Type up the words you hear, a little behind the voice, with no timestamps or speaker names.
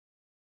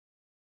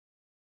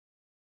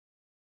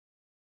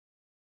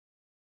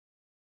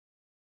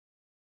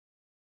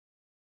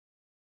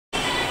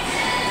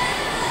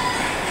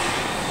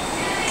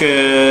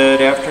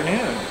Good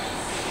afternoon.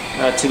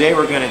 Today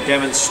we're going to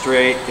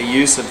demonstrate the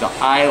use of the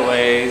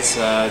iLase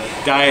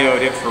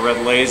diode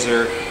infrared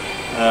laser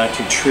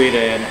to treat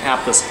an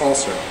apthous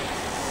ulcer.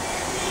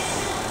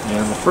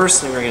 And the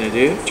first thing we're going to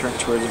do, turn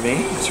towards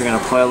me, is we're going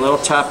to apply a little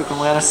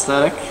topical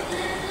anesthetic.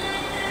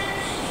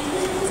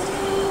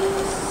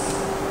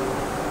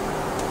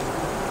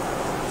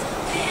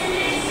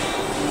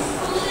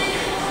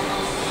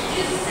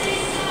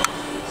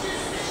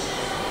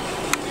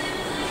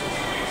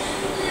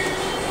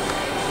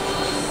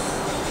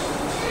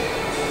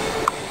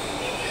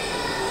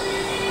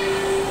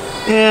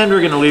 And we're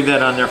going to leave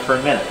that on there for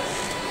a minute.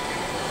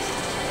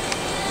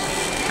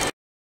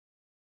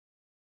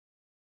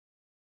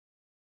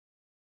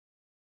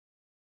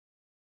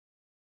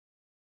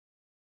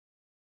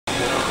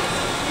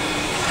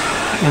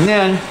 And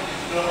then,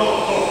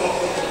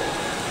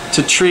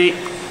 to treat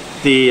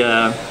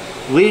the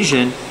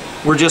lesion,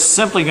 we're just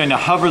simply going to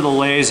hover the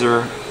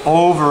laser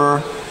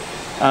over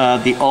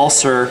the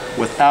ulcer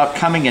without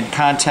coming in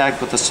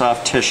contact with the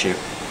soft tissue.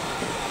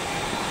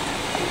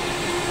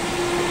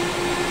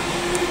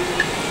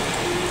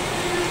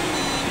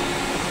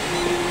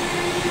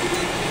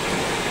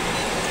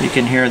 You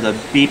can hear the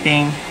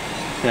beeping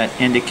that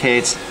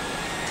indicates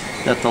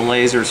that the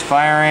laser is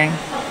firing.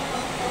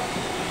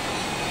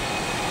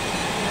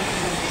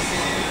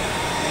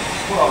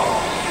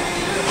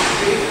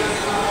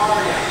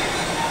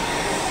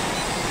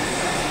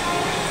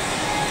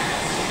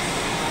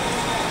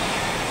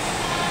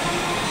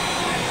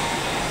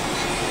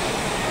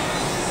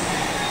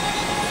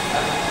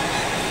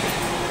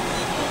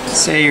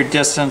 Say your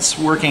distance,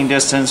 working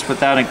distance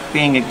without it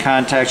being in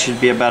contact should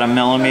be about 1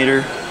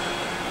 millimeter.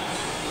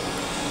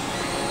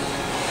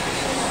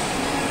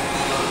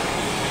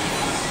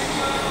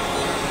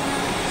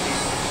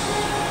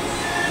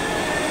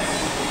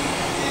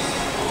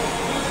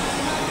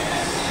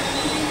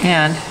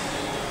 And I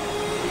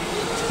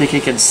think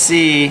you can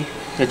see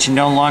that you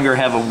no longer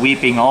have a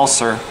weeping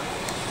ulcer.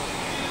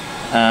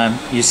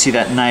 You see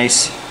that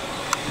nice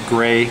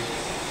gray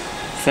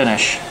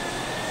finish.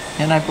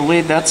 And I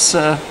believe that's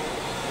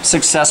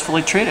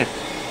successfully treated.